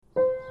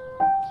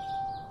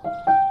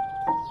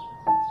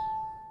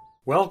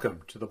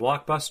Welcome to the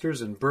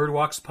Blockbusters and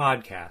Birdwalks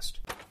podcast.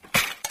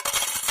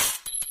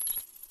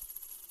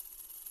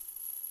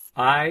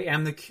 I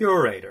am the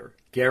curator,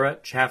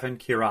 Garrett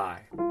Chaffin-Kirai.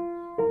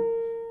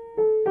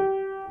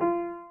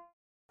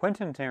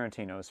 Quentin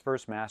Tarantino's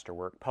first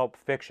masterwork, Pulp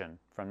Fiction,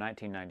 from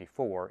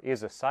 1994,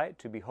 is a sight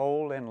to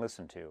behold and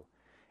listen to.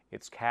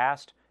 Its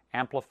cast,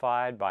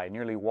 amplified by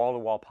nearly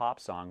wall-to-wall pop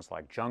songs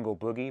like Jungle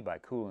Boogie by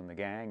Kool and the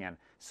Gang and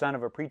Son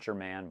of a Preacher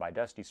Man by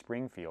Dusty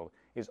Springfield,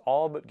 is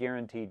all but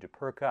guaranteed to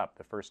perk up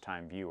the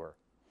first-time viewer.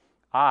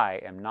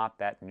 I am not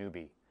that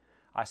newbie.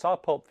 I saw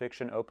Pulp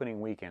Fiction opening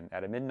weekend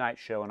at a midnight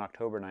show in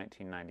October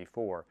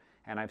 1994,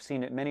 and I've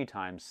seen it many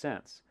times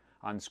since,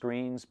 on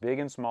screens big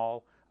and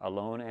small,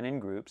 alone and in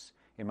groups,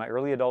 in my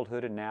early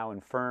adulthood and now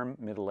in firm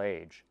middle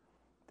age.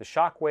 The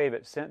shockwave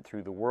it sent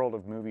through the world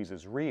of movies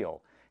is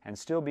real, and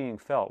still being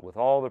felt with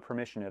all the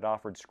permission it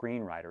offered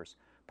screenwriters,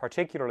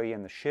 particularly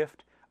in the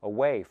shift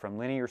away from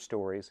linear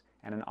stories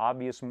and an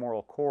obvious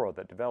moral core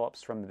that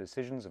develops from the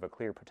decisions of a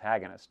clear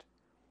protagonist.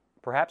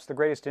 Perhaps the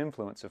greatest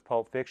influence of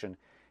Pulp Fiction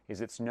is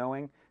its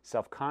knowing,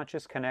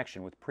 self-conscious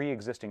connection with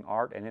pre-existing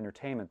art and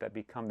entertainment that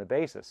become the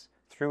basis,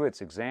 through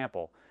its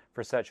example,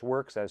 for such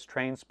works as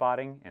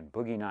Trainspotting and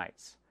Boogie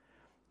Nights.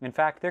 In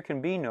fact, there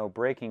can be no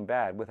Breaking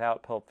Bad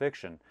without Pulp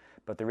Fiction,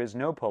 but there is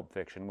no Pulp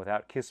Fiction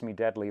without Kiss Me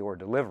Deadly or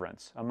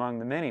Deliverance, among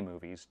the many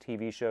movies,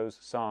 TV shows,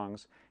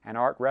 songs, and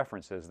art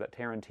references that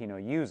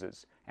Tarantino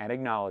uses and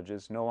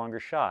acknowledges, no longer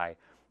shy,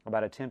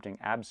 about attempting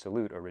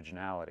absolute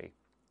originality.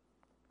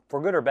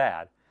 For good or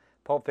bad,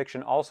 Pulp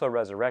Fiction also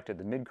resurrected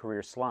the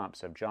mid-career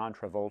slumps of John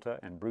Travolta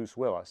and Bruce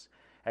Willis,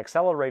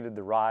 accelerated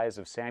the rise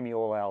of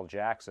Samuel L.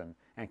 Jackson,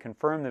 and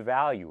confirmed the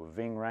value of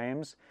Ving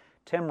Rhames,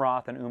 Tim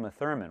Roth, and Uma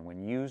Thurman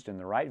when used in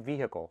the right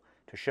vehicle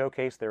to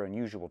showcase their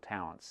unusual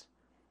talents.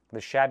 The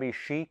shabby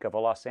chic of a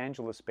Los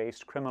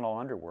Angeles-based criminal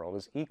underworld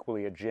is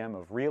equally a gem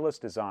of realist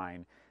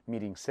design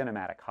meeting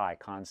cinematic high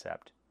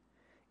concept.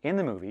 In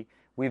the movie,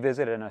 we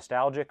visit a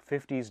nostalgic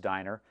 50s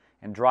diner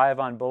and drive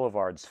on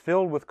boulevards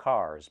filled with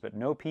cars, but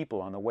no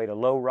people on the way to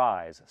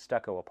low-rise,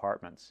 stucco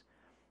apartments.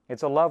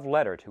 It's a love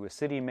letter to a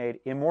city made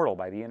immortal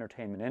by the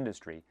entertainment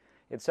industry,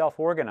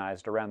 itself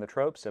organized around the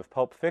tropes of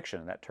Pulp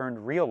Fiction that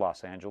turned real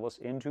Los Angeles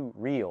into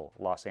real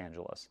Los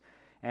Angeles.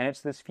 And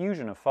it's this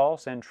fusion of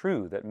false and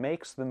true that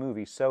makes the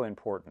movie so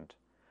important.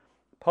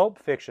 Pulp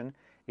Fiction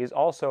is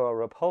also a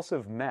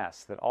repulsive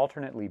mess that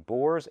alternately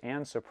bores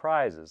and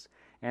surprises,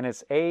 and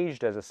it's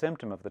aged as a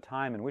symptom of the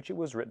time in which it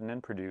was written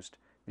and produced,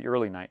 the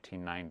early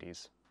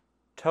 1990s.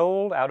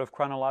 Told out of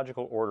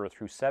chronological order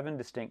through 7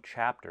 distinct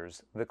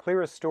chapters, the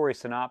clearest story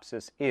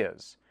synopsis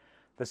is: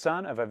 the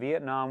son of a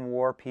Vietnam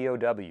War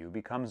POW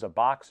becomes a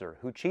boxer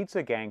who cheats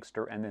a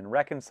gangster and then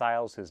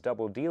reconciles his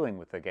double dealing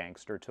with the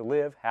gangster to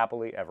live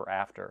happily ever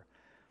after.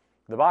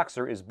 The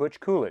boxer is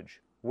Butch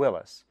Coolidge,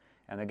 Willis,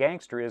 and the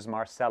gangster is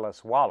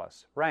Marcellus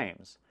Wallace,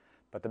 Rhames.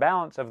 But the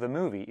balance of the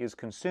movie is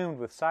consumed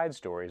with side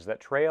stories that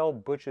trail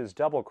Butch's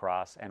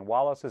double-cross and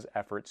Wallace's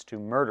efforts to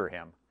murder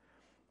him.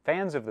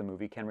 Fans of the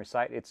movie can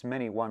recite its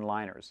many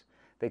one-liners.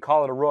 They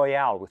call it a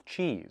royale with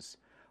cheese,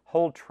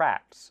 whole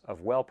tracts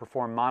of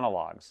well-performed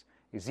monologues,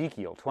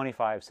 Ezekiel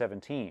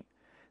 25:17,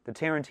 the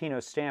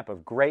Tarantino stamp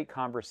of great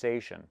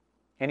conversation,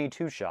 any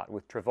two-shot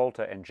with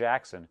Travolta and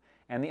Jackson,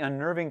 and the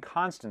unnerving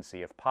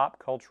constancy of pop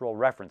cultural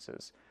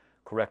references,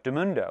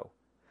 Correctamundo.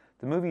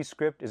 The movie's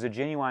script is a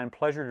genuine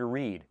pleasure to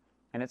read,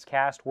 and its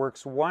cast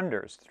works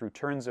wonders through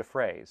turns of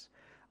phrase.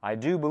 I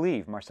do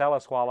believe,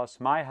 Marcellus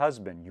Wallace, my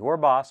husband, your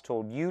boss,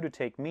 told you to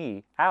take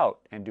me out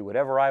and do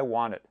whatever I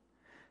wanted.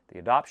 The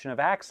adoption of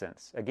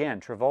accents, again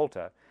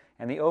Travolta,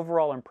 and the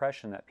overall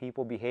impression that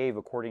people behave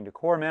according to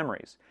core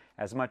memories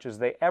as much as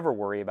they ever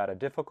worry about a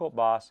difficult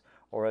boss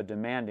or a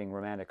demanding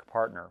romantic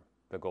partner,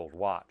 the gold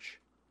watch.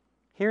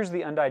 Here's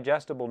the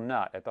undigestible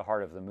nut at the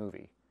heart of the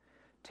movie.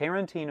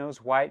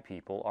 Tarantino's white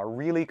people are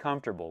really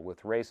comfortable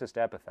with racist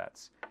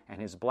epithets, and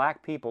his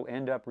black people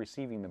end up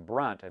receiving the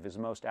brunt of his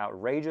most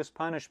outrageous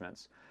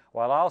punishments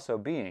while also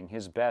being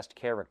his best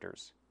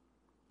characters.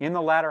 In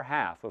the latter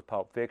half of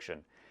Pulp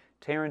Fiction,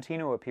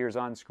 Tarantino appears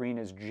on screen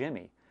as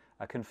Jimmy,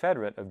 a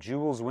Confederate of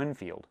Jules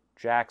Winfield,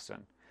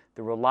 Jackson,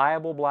 the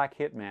reliable black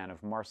hitman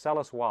of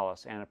Marcellus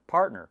Wallace and a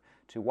partner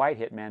to white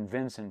hitman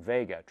Vincent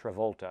Vega,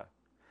 Travolta.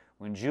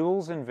 When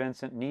Jules and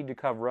Vincent need to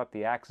cover up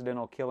the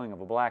accidental killing of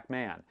a black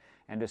man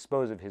and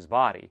dispose of his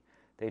body,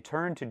 they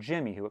turn to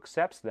Jimmy, who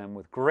accepts them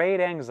with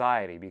great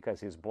anxiety because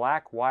his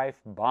black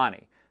wife,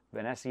 Bonnie,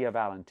 Vanessa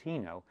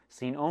Valentino,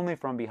 seen only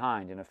from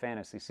behind in a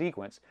fantasy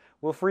sequence,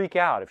 will freak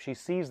out if she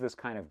sees this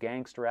kind of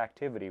gangster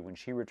activity when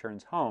she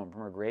returns home from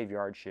her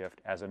graveyard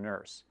shift as a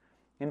nurse.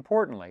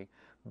 Importantly,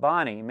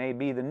 Bonnie may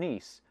be the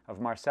niece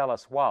of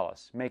Marcellus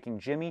Wallace, making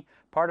Jimmy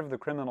part of the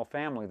criminal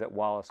family that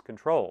Wallace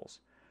controls.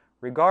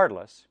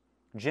 Regardless,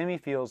 Jimmy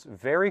feels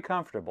very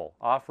comfortable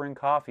offering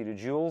coffee to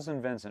Jules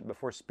and Vincent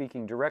before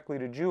speaking directly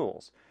to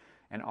Jules,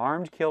 an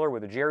armed killer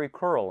with a Jerry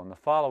curl in the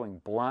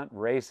following blunt,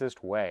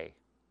 racist way.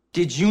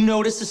 Did you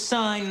notice a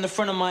sign in the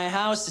front of my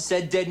house that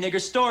said dead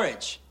nigger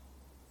storage?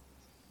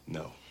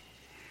 No,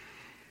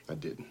 I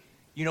didn't.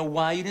 You know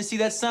why you didn't see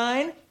that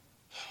sign?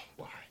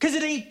 Why? Because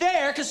it ain't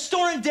there, because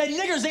storing dead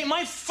niggers ain't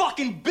my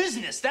fucking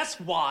business, that's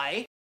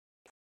why.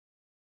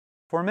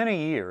 For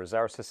many years,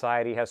 our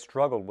society has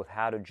struggled with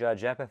how to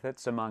judge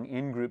epithets among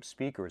in-group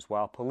speakers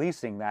while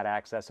policing that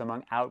access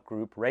among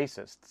out-group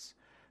racists.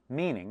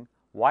 Meaning,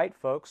 white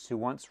folks who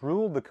once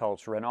ruled the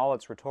culture in all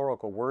its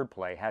rhetorical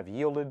wordplay have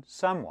yielded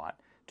somewhat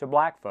to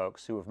black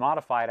folks who have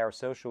modified our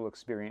social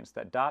experience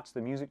that dots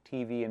the music,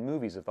 TV, and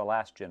movies of the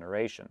last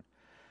generation.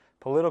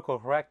 Political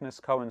correctness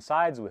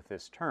coincides with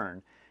this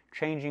turn,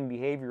 changing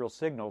behavioral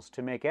signals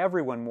to make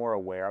everyone more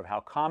aware of how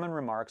common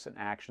remarks and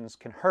actions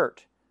can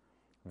hurt.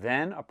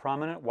 Then a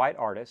prominent white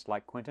artist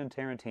like Quentin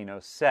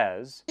Tarantino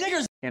says,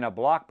 Niggers! In a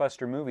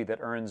blockbuster movie that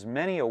earns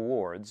many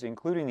awards,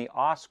 including the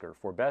Oscar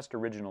for Best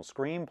Original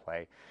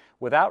Screenplay,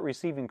 without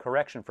receiving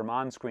correction from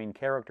on-screen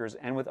characters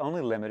and with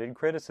only limited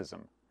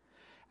criticism.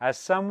 As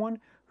someone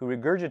who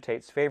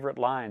regurgitates favorite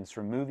lines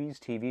from movies,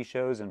 TV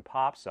shows, and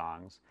pop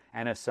songs,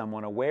 and as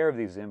someone aware of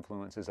these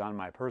influences on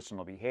my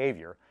personal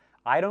behavior,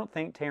 I don't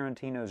think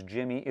Tarantino's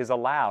Jimmy is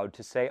allowed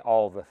to say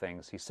all the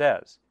things he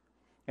says.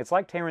 It's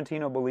like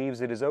Tarantino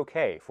believes it is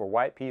okay for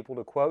white people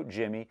to quote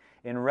Jimmy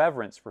in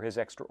reverence for his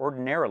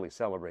extraordinarily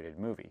celebrated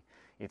movie.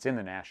 It's in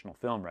the National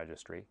Film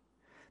Registry.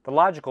 The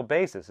logical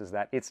basis is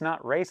that it's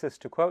not racist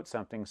to quote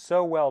something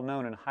so well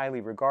known and highly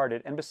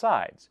regarded, and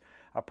besides,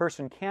 a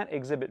person can't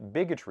exhibit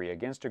bigotry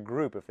against a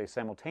group if they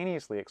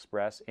simultaneously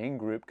express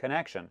in-group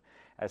connection,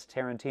 as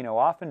Tarantino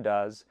often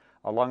does,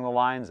 along the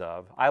lines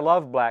of, I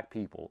love black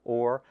people,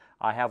 or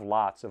I have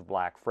lots of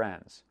black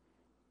friends.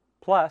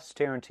 Plus,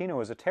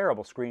 Tarantino is a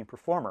terrible screen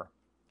performer.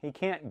 He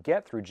can't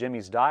get through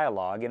Jimmy's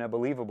dialogue in a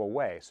believable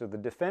way, so the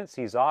defense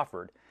he's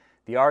offered,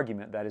 the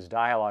argument that his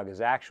dialogue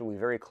is actually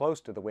very close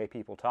to the way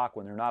people talk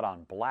when they're not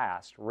on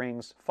blast,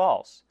 rings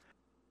false.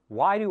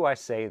 Why do I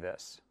say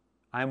this?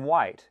 I'm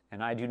white,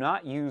 and I do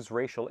not use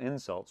racial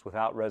insults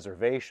without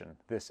reservation,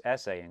 this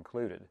essay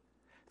included.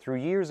 Through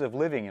years of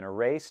living in a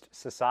racist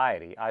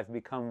society, I've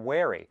become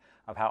wary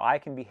of how I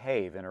can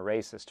behave in a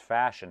racist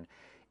fashion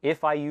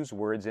if I use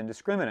words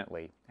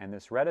indiscriminately, and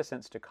this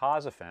reticence to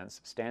cause offense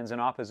stands in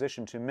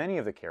opposition to many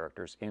of the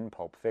characters in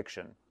Pulp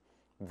Fiction.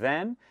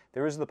 Then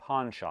there is the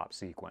pawn shop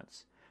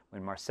sequence,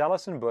 when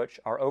Marcellus and Butch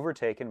are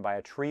overtaken by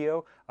a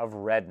trio of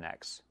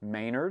rednecks,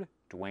 Maynard,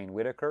 Dwayne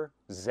Whitaker,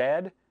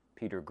 Zed,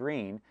 Peter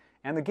Green,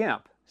 and the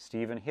Gimp,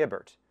 Stephen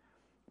Hibbert.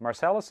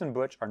 Marcellus and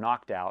Butch are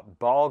knocked out,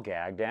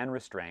 ball-gagged and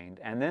restrained,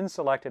 and then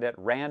selected at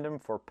random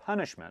for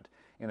punishment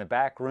in the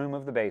back room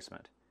of the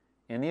basement.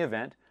 In the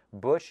event,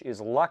 Butch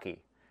is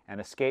lucky and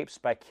escapes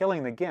by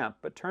killing the Gimp,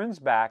 but turns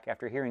back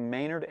after hearing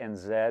Maynard and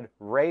Zed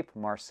rape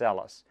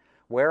Marcellus,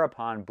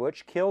 whereupon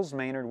Butch kills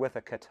Maynard with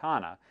a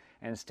katana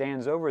and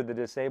stands over the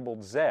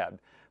disabled Zed,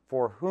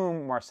 for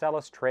whom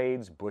Marcellus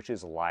trades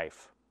Butch's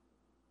life.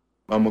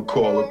 I'ma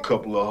call a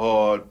couple of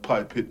hard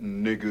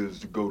pipe-hitting niggas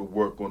to go to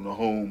work on the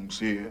homes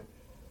here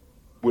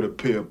with a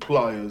pair of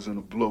pliers and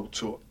a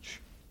blowtorch.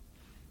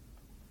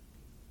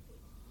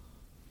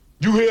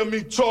 You hear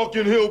me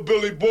talking,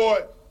 hillbilly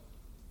boy?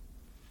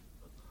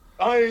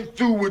 I ain't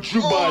through with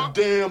you by a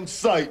damn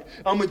sight.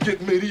 I'ma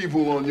get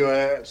medieval on your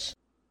ass.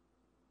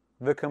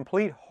 The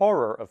complete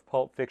horror of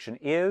Pulp Fiction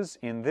is,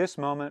 in this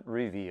moment,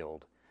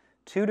 revealed.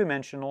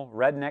 Two-dimensional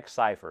redneck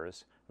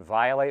ciphers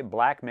violate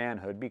black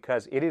manhood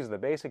because it is the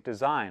basic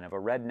design of a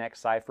redneck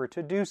cipher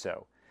to do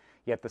so.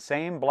 Yet the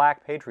same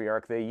black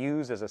patriarch they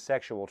use as a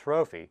sexual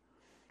trophy,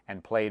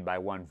 and played by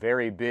one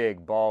very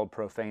big, bald,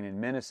 profane, and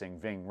menacing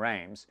Ving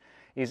Rhames,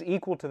 is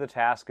equal to the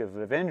task of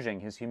avenging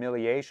his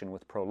humiliation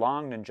with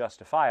prolonged and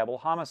justifiable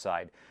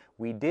homicide.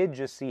 We did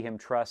just see him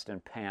trussed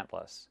and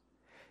pantless.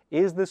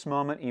 Is this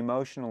moment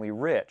emotionally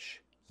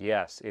rich?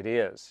 Yes, it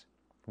is.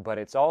 But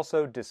it's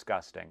also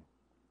disgusting.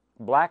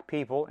 Black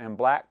people and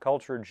black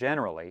culture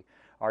generally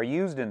are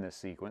used in this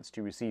sequence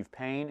to receive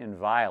pain and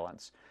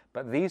violence,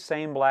 but these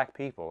same black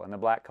people and the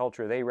black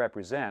culture they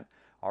represent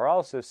are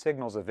also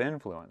signals of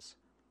influence.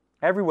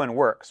 Everyone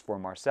works for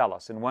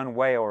Marcellus in one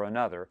way or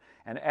another,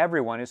 and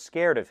everyone is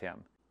scared of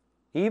him.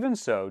 Even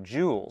so,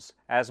 Jules,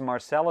 as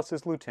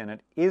Marcellus's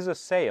lieutenant, is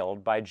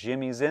assailed by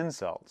Jimmy's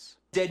insults.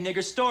 Dead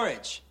nigger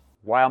storage.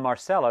 While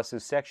Marcellus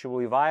is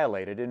sexually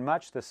violated in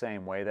much the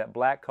same way that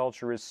black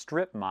culture is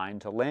strip-mined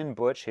to lend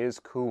Butch his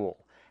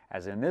cool,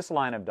 as in this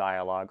line of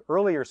dialogue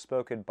earlier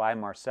spoken by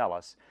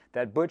Marcellus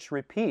that Butch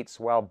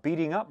repeats while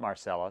beating up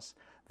Marcellus,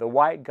 the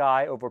white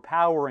guy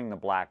overpowering the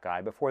black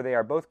guy before they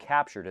are both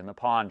captured in the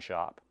pawn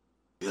shop.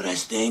 Feel that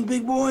sting,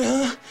 big boy,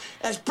 huh?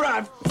 That's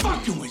pride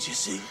fucking with you,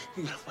 see?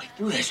 You gotta fight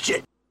through that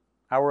shit.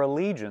 Our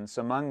allegiance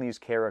among these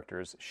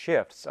characters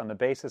shifts on the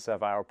basis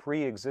of our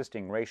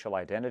pre-existing racial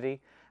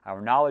identity, our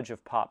knowledge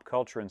of pop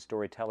culture and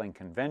storytelling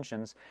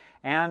conventions,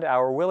 and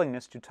our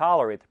willingness to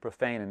tolerate the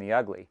profane and the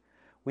ugly.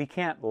 We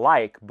can't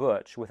like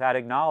Butch without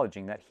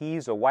acknowledging that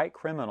he's a white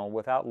criminal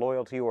without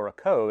loyalty or a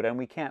code, and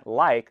we can't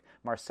like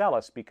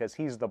Marcellus because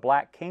he's the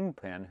black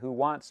kingpin who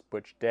wants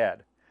Butch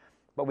dead.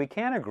 But we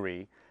can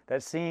agree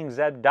that seeing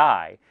Zed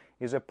die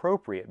is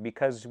appropriate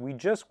because we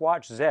just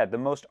watched Zed, the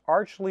most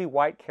archly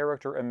white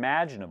character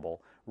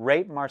imaginable,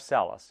 rape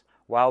Marcellus,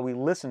 while we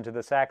listen to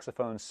the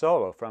saxophone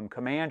solo from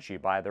Comanche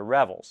by the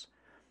Revels.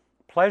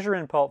 Pleasure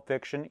in Pulp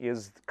Fiction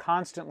is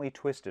constantly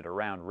twisted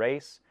around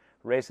race,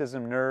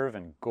 racism nerve,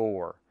 and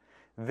gore.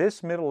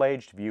 This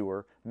middle-aged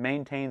viewer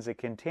maintains a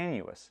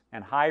continuous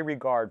and high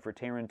regard for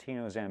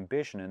Tarantino's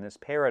ambition in this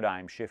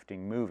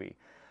paradigm-shifting movie,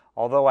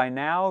 although I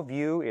now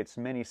view its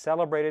many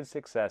celebrated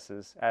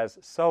successes as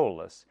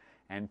soulless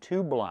and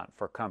too blunt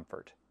for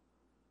comfort.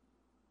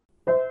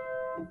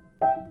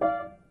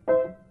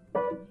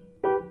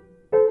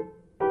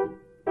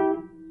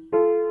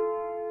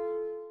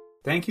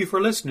 Thank you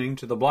for listening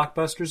to the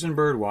Blockbusters and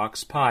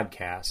Birdwalks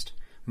podcast.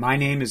 My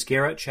name is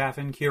Garrett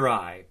Chaffin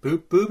Curai.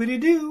 Boop boobity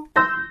doo.